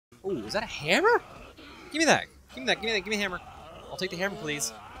Oh, is that a hammer? Give me that. Give me that. Give me that. Give me the hammer. I'll take the hammer,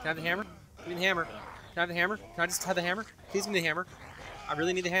 please. Can I have the hammer? Give me the hammer. Can I have the hammer? Can I just have the hammer? Please give me the hammer. I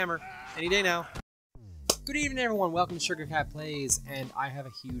really need the hammer. Any day now. Good evening, everyone. Welcome to Sugarcat Plays, and I have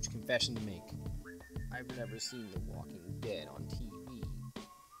a huge confession to make. I've never seen The Walking Dead on TV.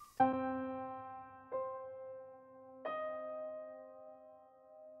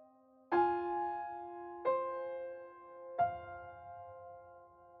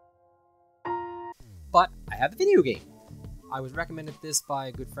 But I have the video game. I was recommended this by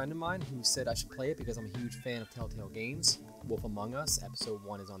a good friend of mine who said I should play it because I'm a huge fan of Telltale Games. Wolf Among Us, episode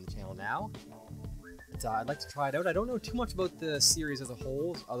 1 is on the channel now. I'd like to try it out. I don't know too much about the series as a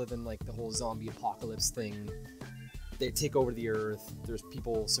whole, other than like the whole zombie apocalypse thing. They take over the earth. There's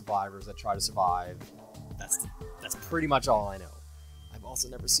people, survivors that try to survive. That's pretty much all I know. I've also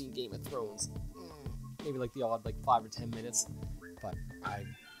never seen Game of Thrones. Maybe like the odd 5 or 10 minutes, but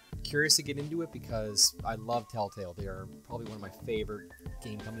I'm curious to get into it because I love Telltale. They are probably one of my favorite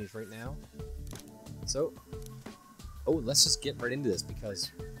game companies right now. So, let's just get right into this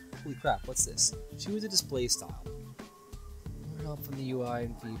because, holy crap, what's this? Choose a display style. More help from the UI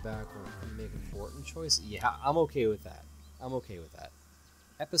and feedback or make important choices. Yeah, I'm okay with that.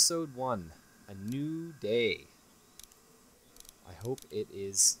 Episode 1, A New Day. I hope it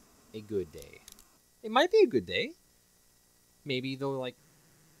is a good day. It might be a good day. Maybe though, I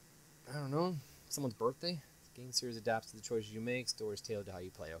don't know, someone's birthday. The game series adapts to the choices you make. Stories tailored to how you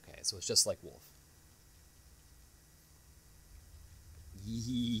play. Okay, so it's just like Wolf.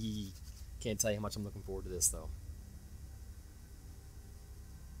 Yee. Can't tell you how much I'm looking forward to this, though.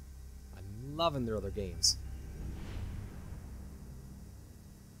 I'm loving their other games.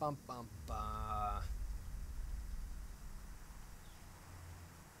 Bum bum ba.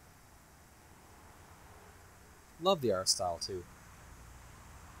 Love the art style, too.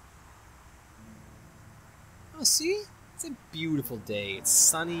 Oh, see? It's a beautiful day. It's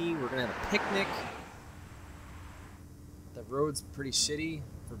sunny. We're going to have a picnic. The road's pretty shitty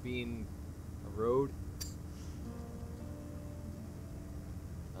for being a road.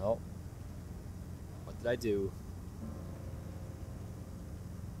 Oh. What did I do?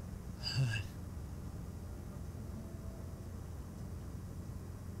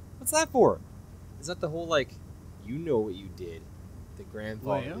 What's that for? Is that the whole, you know what you did? The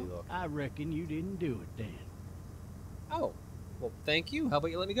grandfatherly look. I reckon you didn't do it then. Oh. Well, thank you. How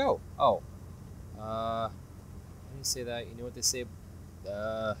about you let me go? Oh. Why do you say that? You know what they say?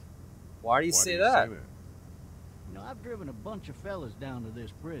 Why do you say that? You know, I've driven a bunch of fellas down to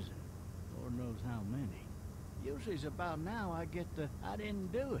this prison. Lord knows how many. Usually it's about now I get the, I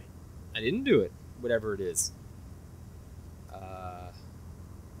didn't do it. I didn't do it. Whatever it is.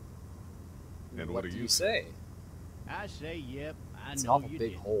 And what do you say? I say, yep, I it's know an awful you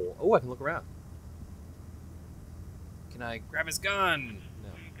big did. hole. Oh, I can look around. Can I grab his gun? No.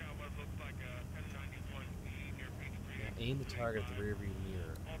 Aim the target at the rear view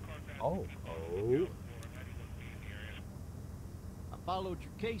mirror. Oh. I followed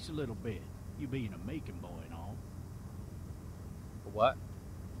your case a little bit. You being a Macon boy and all. What?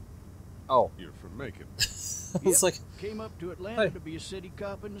 Oh. You're from Macon. It's like came up to Atlanta to be a city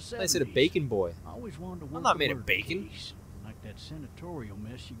cop in the 70s. I said a bacon boy. I always wanted to work. I'm not made of bacon. Case. Like that senatorial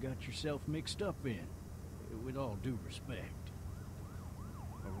mess you got yourself mixed up in. With all due respect.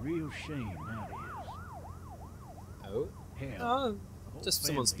 A real shame that is. Oh. Hell, just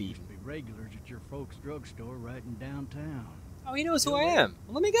someone's feeding. Be regulars at your folks' drugstore right in downtown. Oh, he knows who I am.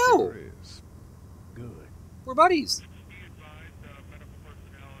 Well, let me go. Sure is. Good. We're buddies.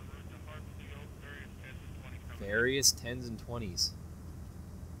 Various 10s and 20s.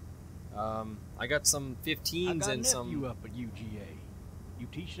 I got some 15s and some. I got you up at UGA. You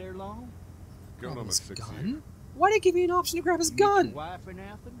teach there long? Going on my 6th gun? year. Why did he give me an option to grab his You gun? Meet your wife in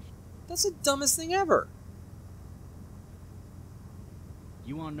Athens? That's the dumbest thing ever.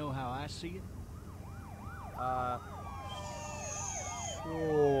 You want to know how I see it?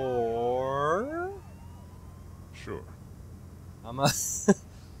 Sure. Sure.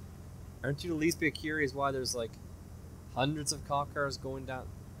 Aren't you the least bit curious why there's hundreds of cop cars going down?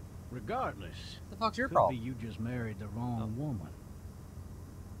 Regardless. What the fuck's your could problem? be you just married the wrong woman.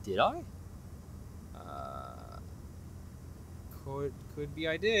 Did I? Could be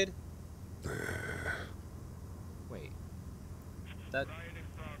I did. Wait. That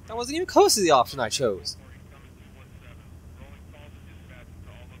wasn't even close to the option I chose.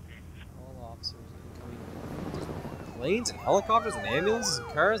 All officers incoming. Just planes and helicopters and ambulances and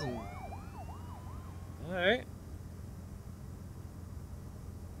cars and... Alright.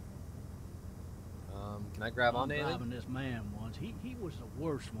 Can I grab onto anything? Driving this man once. He was the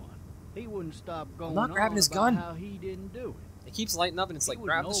worst one. He wouldn't stop going not grabbing on his about gun. how he didn't do it. It keeps lighting up and it's He like, was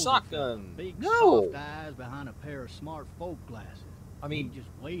grab an the older shotgun. fella, big No! soft eyes behind a pair of smart folk glasses. I mean, he just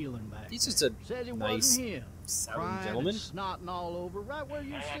wailing back. he's just there. a Says it nice wasn't him. Southern Crying gentleman. and snotting all over right where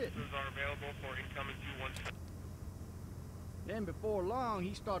you're sitting. Are available for incoming 217. Then before long,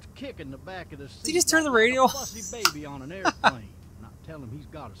 he starts kicking the back of the seat. Did he just turn the like radio? a fussy baby on an airplane. Not tell him he's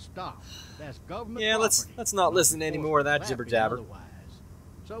got to stop. That's government Yeah, property. let's not listen to any more of that jibber jabber. Otherwise.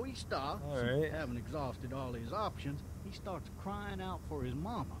 So he stops. All right. Having exhausted all his options, he starts crying out for his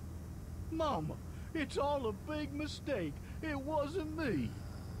mama. Mama, it's all a big mistake. It wasn't me.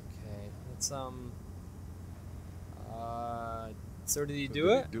 Okay, let's so did he So do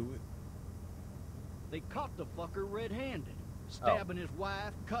did it? He do it? They caught the fucker red-handed, stabbing his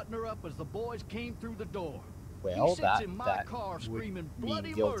wife, cutting her up as the boys came through the door. Well, he sits in my that car would screaming bloody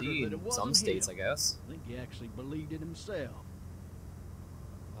mean guilty murder that it in wasn't some states, him. I guess. I think he actually believed it himself.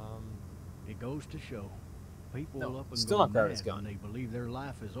 It goes to show, people No, up and still go not grabbing mad his gun. when they believe their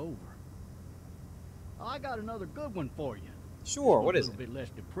life is over. I got another good one for you. Sure, This what one's is a it? bit less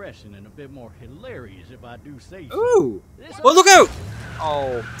depressing and a bit more hilarious, if I do say so. Ooh! This Well, look out!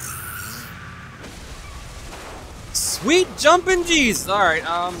 Oh. Sweet jumping Jesus! Alright,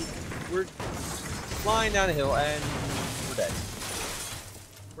 we're flying down a hill and we're dead.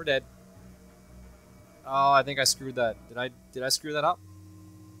 We're dead. Oh, I think I screwed that. Did I screw that up?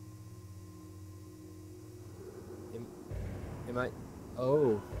 Am I?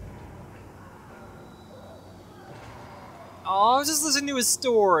 Oh. Oh, I was just listening to his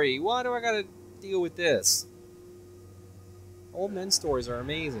story. Why do I gotta deal with this? Old men's stories are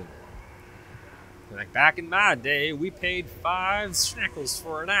amazing. Like back in my day, we paid 5 shekels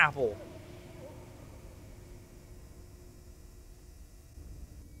for an apple.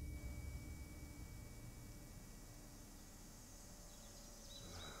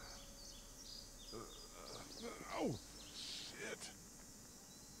 Oh, shit.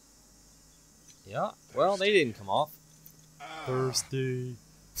 Yeah, well, they didn't come off. Ah, Thirsty.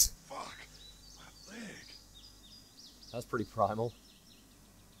 fuck. My leg. That's pretty primal.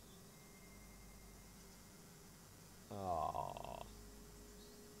 Aww.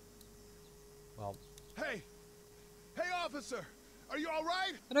 Well, Hey! Hey, officer! Are you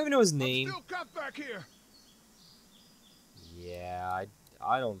alright? I don't even know his I'm name. still cuffed back here. Yeah,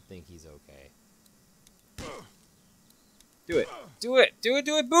 I don't think he's okay. Do it. Do it. Do it.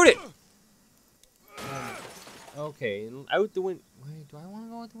 Do it. Boot it. Okay, and out the window. Wait, do I want to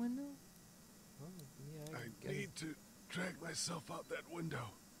go out the window? Oh, yeah, I guess- need to drag myself out that window.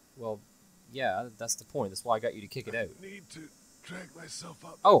 Well, yeah, that's the point. That's why I got you to kick it out. I need to drag myself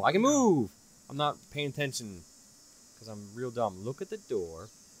out. Oh, that I can window. move! I'm not paying attention because I'm real dumb. Look at the door.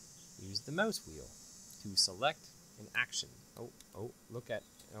 Use the mouse wheel to select an action. Oh, look at...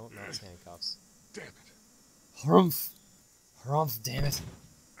 Oh, no, it's handcuffs. Damn it. Harumph! Harumph, damn it.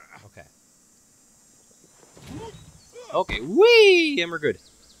 Okay. Okay, whee! And we're good.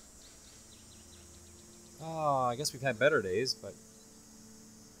 Oh, I guess we've had better days, but...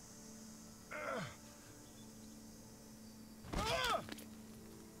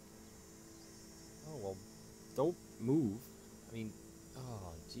 Oh, well, don't move. I mean,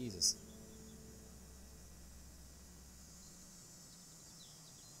 oh, Jesus.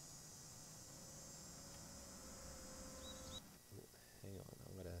 Hang on,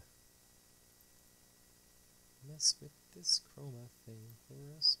 I'm gonna mess with this chroma thing for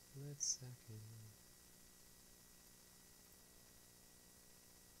a split second.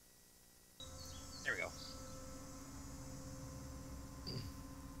 There we go.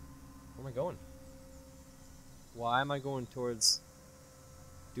 Where am I going? Why am I going towards...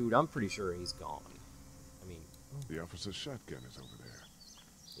 Dude, I'm pretty sure he's gone. I mean... The officer's shotgun is over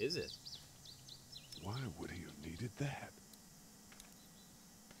there. Is it? Why would he have needed that?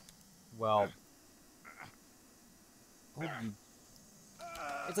 Well...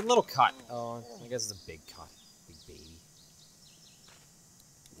 Oh, it's a little cut. Oh, I guess it's a big cut. Big baby.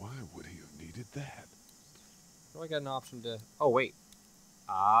 Why would he have needed that? Do I got an option to... Oh, wait.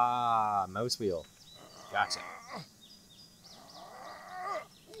 Ah, mouse wheel. Gotcha.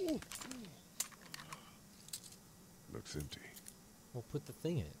 Looks empty. We'll put the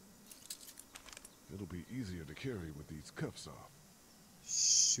thing in it. It'll be easier to carry with these cuffs off.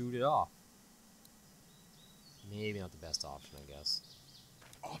 Shoot it off. Maybe not the best option, I guess.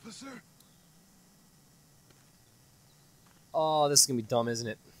 Officer? Oh, this is gonna be dumb, isn't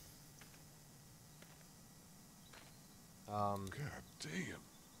it? God damn.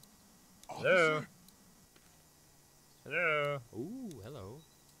 Hello? Officer? Hello. Ooh, hello.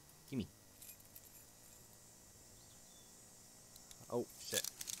 Gimme.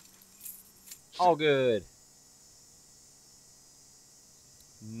 All good.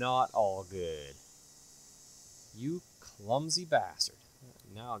 Not all good. You clumsy bastard.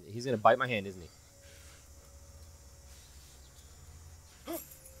 Now he's gonna bite my hand, isn't he?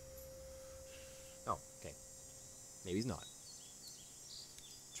 Oh, okay. Maybe he's not.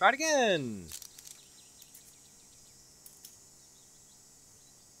 Try it again.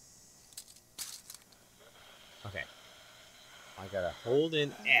 Okay. I gotta hold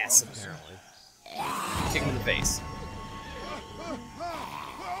in S apparently. Kick him in the face.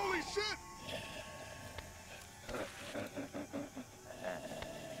 Holy shit!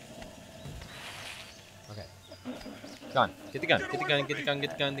 Okay. Gun. Get the gun. Get the gun. Get the gun.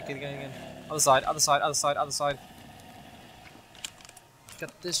 Get the gun. Get the gun again. Other side. Other side. Other side. Other side.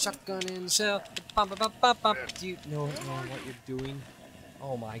 Got this shotgun in the shell. Bum, bum, bum, bum, bum. Do you know what you're doing?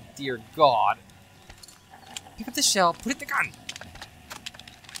 Oh my dear God. Pick up the shell. Put it in the gun.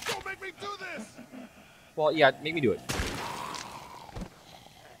 Don't make me do this! Well, yeah. Make me do it.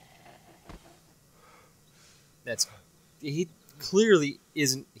 That's... He clearly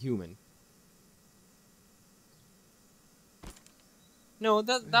isn't human. No,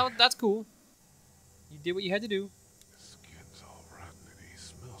 that's cool. You did what you had to do. His skin's all rotten and he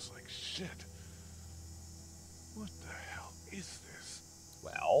smells like shit. What the hell is this?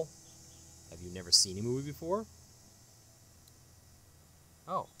 Well, have you never seen a movie before?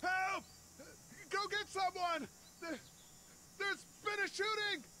 Oh. Help! Go get someone! There's been a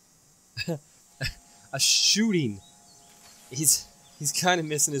shooting! A shooting. He's kind of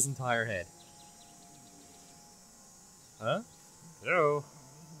missing his entire head. Huh? Hello?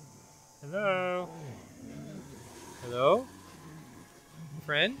 Hello? Hello?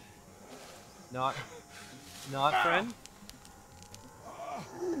 Friend? Not friend?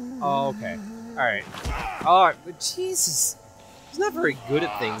 Oh, okay. Alright. Alright, but Jesus. He's not very good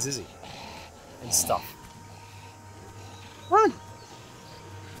at things, is he? And stuff. Run!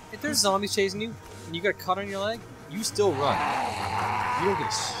 If there's zombies chasing you, and you got a cut on your leg, you still run. You don't give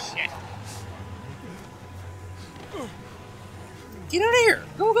a shit. Get out of here!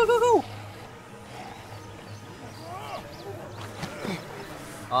 Go, go, go, go!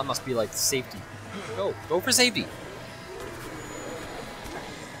 Oh, it must be like safety. Go for safety.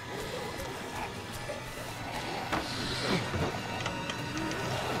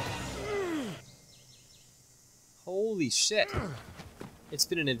 Holy shit. It's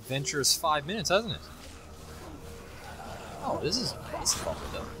been an adventurous 5 minutes, hasn't it? Oh, this is lovely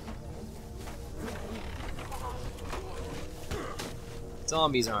though.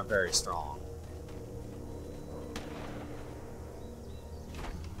 Zombies aren't very strong.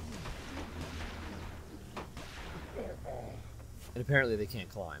 And apparently they can't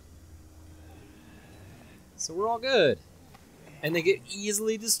climb. So we're all good. And they get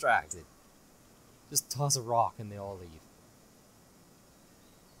easily distracted. Just toss a rock and they all leave.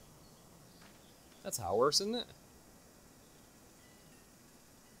 That's how it works, isn't it?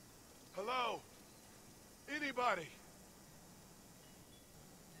 Hello? Anybody?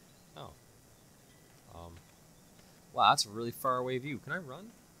 Oh. Wow, that's a really far away view. Can I run?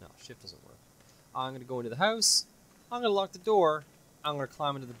 No, shift doesn't work. I'm gonna go into the house. I'm gonna lock the door. I'm gonna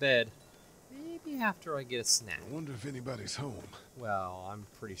climb into the bed. Maybe after I get a snack. I wonder if anybody's home. Well, I'm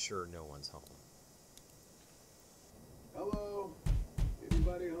pretty sure no one's home. Hello?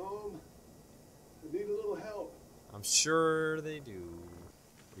 Anybody home? I need a little help. I'm sure they do.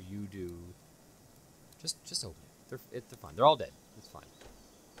 Or you do. Just open it. They're fine. They're all dead. It's fine.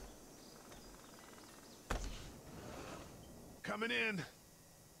 Coming in.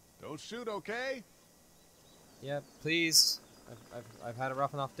 Don't shoot, okay? Yeah, please. I've had a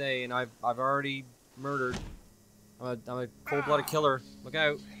rough enough day, and I've already murdered. I'm a cold-blooded killer. Look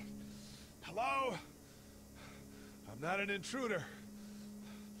out. Hello? I'm not an intruder.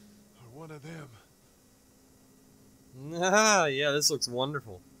 Or one of them. Ah, yeah, this looks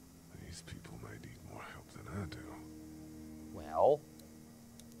wonderful. These people might need more help than I do. Well.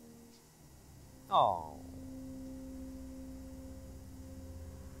 Oh.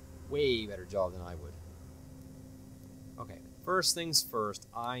 Way better job than I would. Okay, first things first,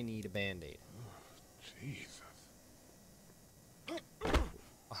 I need a band-aid. Jesus.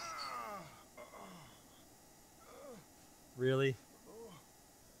 Really?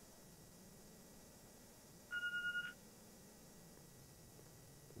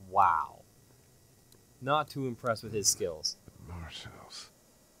 Wow. Not too impressed with his skills. Marsh House.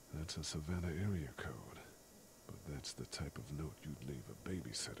 That's a Savannah area code. But that's the type of note you'd leave a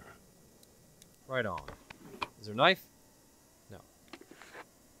babysitter. Right on. Is there a knife? No.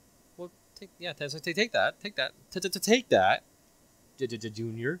 Well, take that. Take that. Take that.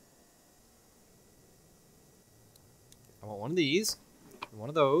 Junior. I want one of these, and one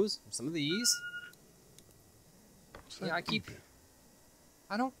of those, and some of these. What's that Yeah, I keep... beeping?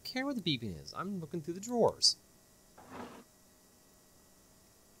 I don't care what the beeping is. I'm looking through the drawers.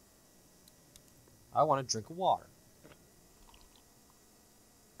 I want a drink of water.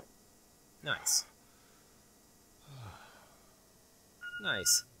 Nice.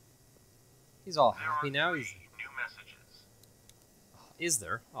 Nice. He's all happy now. He's... New messages. Is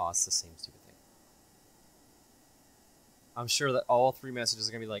there? Oh, it's the same stupid thing. I'm sure that all 3 messages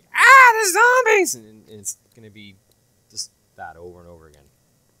are going to be like, ah, the zombies! And it's going to be just that over and over again.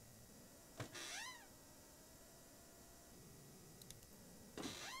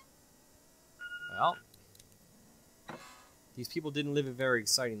 Well, these people didn't live a very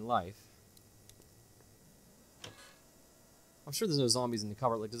exciting life. I'm sure there's no zombies in the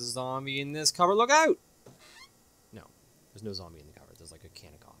cupboard. Like, there's a zombie in this cupboard. Look out! No, there's no zombie in the cupboard. There's like a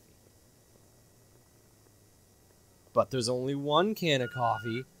can of coffee. But there's only one can of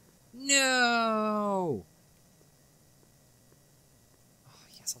coffee. No! Oh,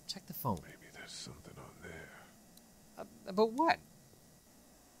 yes, I'll check the phone. Maybe there's something on there. About what?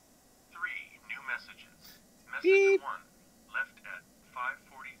 3 new messages. Message Beep. 1 left at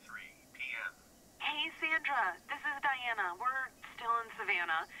 5:43 p.m. Hey, Sandra. This is Diana. We're still in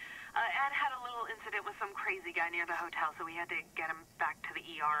Savannah. Ed had a little incident with some crazy guy near the hotel, so we had to get him back to the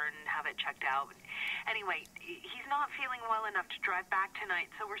ER and have it checked out. Anyway, he's not feeling well enough to drive back tonight,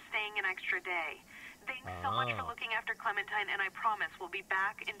 so we're staying an extra day. Thanks so much for looking after Clementine, and I promise we'll be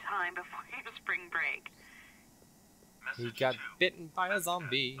back in time before your spring break. He Message got 2 bitten by a left at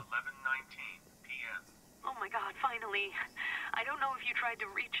zombie. 11:19 p.m. Oh my God, finally. I don't know if you tried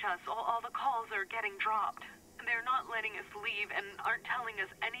to reach us. All the calls are getting dropped. They're not letting us leave and aren't telling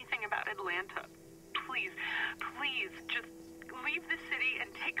us anything about Atlanta. Please, please, just leave the city and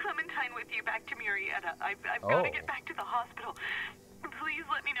take Clementine with you back to Murrieta. I've got to get back to the hospital. Please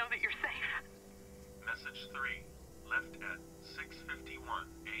let me know that you're safe. Message 3 left at 6:51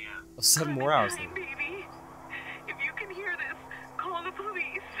 a.m. Oh, 7 more hours. Clementine, baby. If you can hear this, call the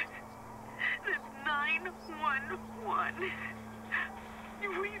police. That's 911.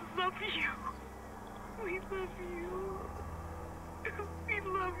 We love you. We love you. We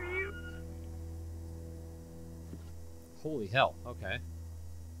love you. Holy hell. Okay.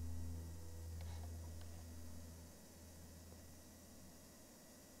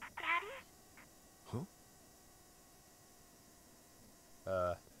 Daddy? Huh?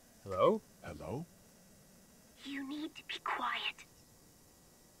 Hello? Hello? You need to be quiet.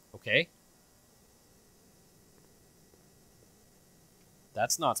 Okay.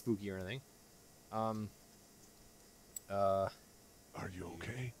 That's not spooky or anything. Are you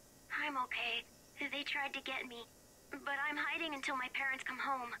okay? I'm okay. They tried to get me, but I'm hiding until my parents come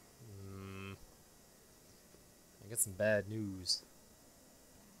home. I got some bad news.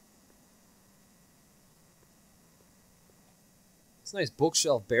 It's a nice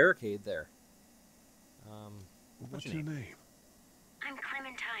bookshelf barricade there. What's your name? I'm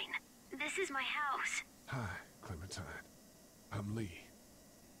Clementine. This is my house. Hi, Clementine. I'm Lee.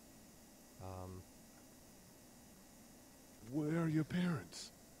 Where are your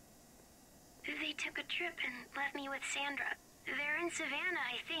parents? They took a trip and left me with Sandra. They're in Savannah,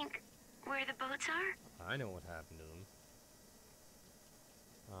 I think, where the boats are. I know what happened to them.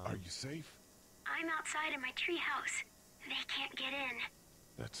 Are you safe? I'm outside in my treehouse. They can't get in.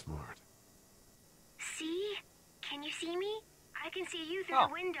 That's smart. See? Can you see me? I can see you through Oh.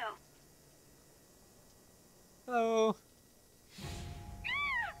 the window. Hello.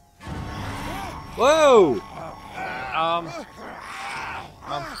 Whoa!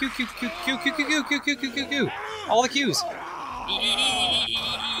 Q, Q, Q, Q, Q, Q, Q, Q, Q, Q, Q, Q. All the Qs.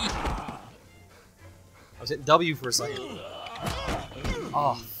 I was hitting W for a second.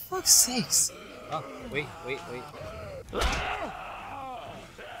 Oh, fuck's sakes. Oh, wait.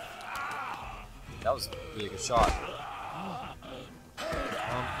 That was a really good shot.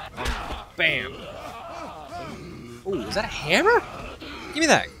 Bam. Ooh, is that a hammer? Give me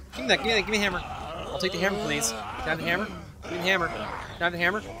that. Give me a hammer. I'll take the hammer, please. Can I have the hammer? Give me the hammer. Can I have the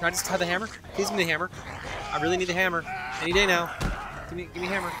hammer? Can I just have the hammer? Please give me the hammer. I really need the hammer. Any day now. Give me a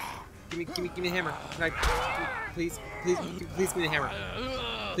hammer. Give me the hammer. Can I please give me the hammer.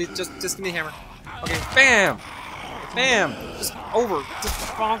 Please just give me the hammer. Okay, bam! Bam! Just over. Just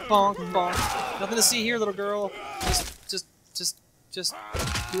bonk, bonk, bonk. Nothing to see here, little girl. Just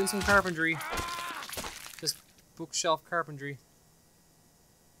doing some carpentry. Just bookshelf carpentry.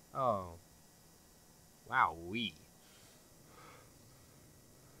 Oh. Wowee.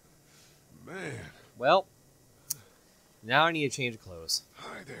 Man. Well, now I need to change clothes.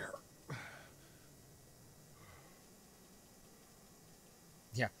 Hi there.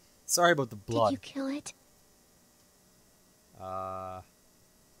 Sorry about the blood. Did you kill it? I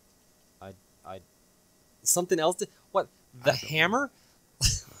something else did. What? The hammer? I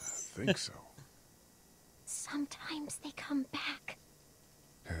think so. Sometimes they come back.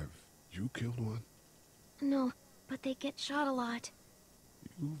 Have you killed one? No, but they get shot a lot.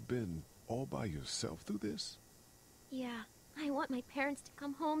 You've been all by yourself through this? Yeah, I want my parents to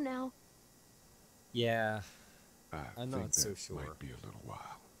come home now. Yeah. I'm I'm think not so that sure. might be a little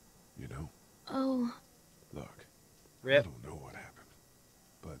while. You know? Oh, Look, Rip. I don't know what happened,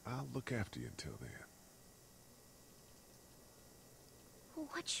 but I'll look after you until then.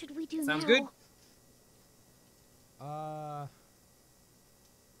 what should we do now? Sounds good.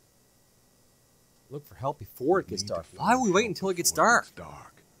 Look for help before it gets Need to dark. find Why would we wait help until it gets before dark?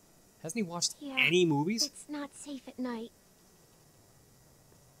 dark. Hasn't he watched Yeah, any movies? It's not safe at night.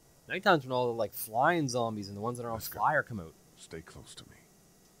 Nighttime's when all the like flying zombies and the ones that are on Let's go. fire come out. Stay close to me.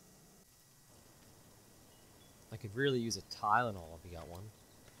 I could really use a Tylenol if you got one.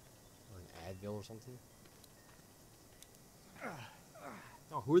 Or an Advil or something.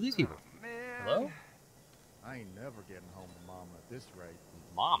 Oh, who are these people? Man. Hello? I ain't never getting home to Mama at this rate.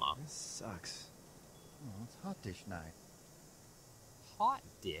 Mama? This sucks. Oh, it's hot dish night. Hot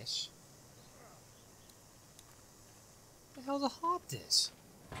dish? What the hell's a hot dish?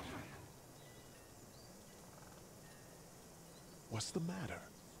 What's the matter?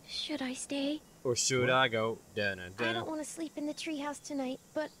 Should I stay? Or should I go? Dun, I dun. don't want to sleep in the treehouse tonight,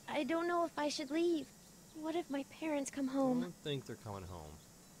 but I don't know if I should leave. What if my parents come I home? don't think they're coming home.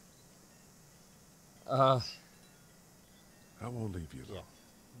 I won't leave you alone.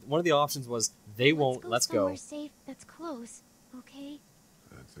 Yeah. One of the options was they won't. Let's go. Somewhere safe that's close, okay?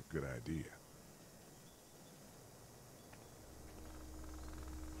 That's a good idea.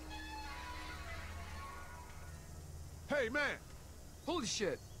 Hey, man! Holy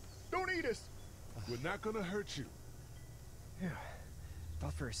shit! Don't eat us! We're not gonna hurt you. Yeah.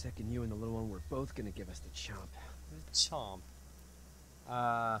 Thought for a second you and the little one were both gonna give us the chomp. Chomp.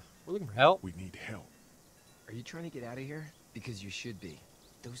 We're looking for help. We need help. Are you trying to get out of here? Because you should be.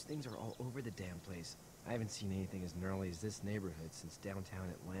 Those things are all over the damn place. I haven't seen anything as gnarly as this neighborhood since downtown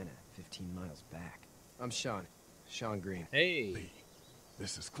Atlanta, 15 miles back. I'm Sean. Sean Green. Hey. Lee,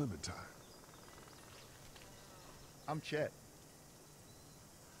 this is Clementine. I'm Chet.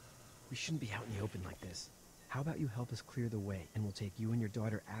 We shouldn't be out in the open like this. How about you help us clear the way, and we'll take you and your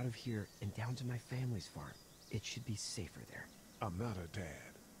daughter out of here and down to my family's farm. It should be safer there. I'm not a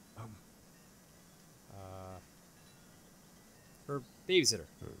dad. Her babysitter.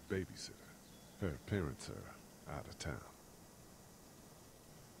 Her babysitter. Her parents are out of town.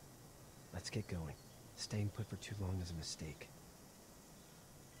 Let's get going. Staying put for too long is a mistake.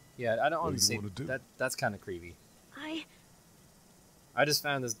 Yeah, I don't What do you say wanna do? that. That's kind of creepy. I I just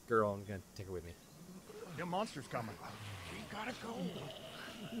found this girl. I'm gonna take her with me. Your monster's coming. We gotta go.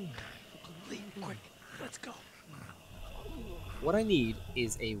 Lee, quick, let's go. What I need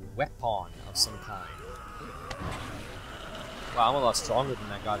is a weapon of some kind. Wow, I'm a lot stronger than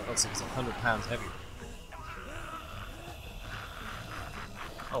that guy. That looks like he's 100 pounds heavier.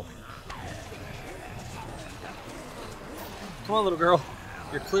 Oh. Come on, little girl.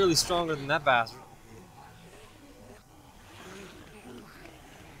 You're clearly stronger than that bastard.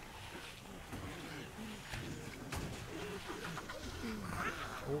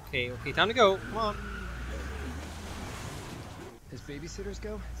 Okay, time to go. Come on. As babysitters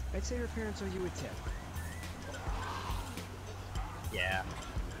go, I'd say her parents owe you a tip. Yeah.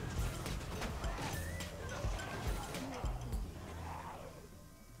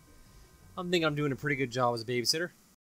 I'm thinking I'm doing a pretty good job as a babysitter.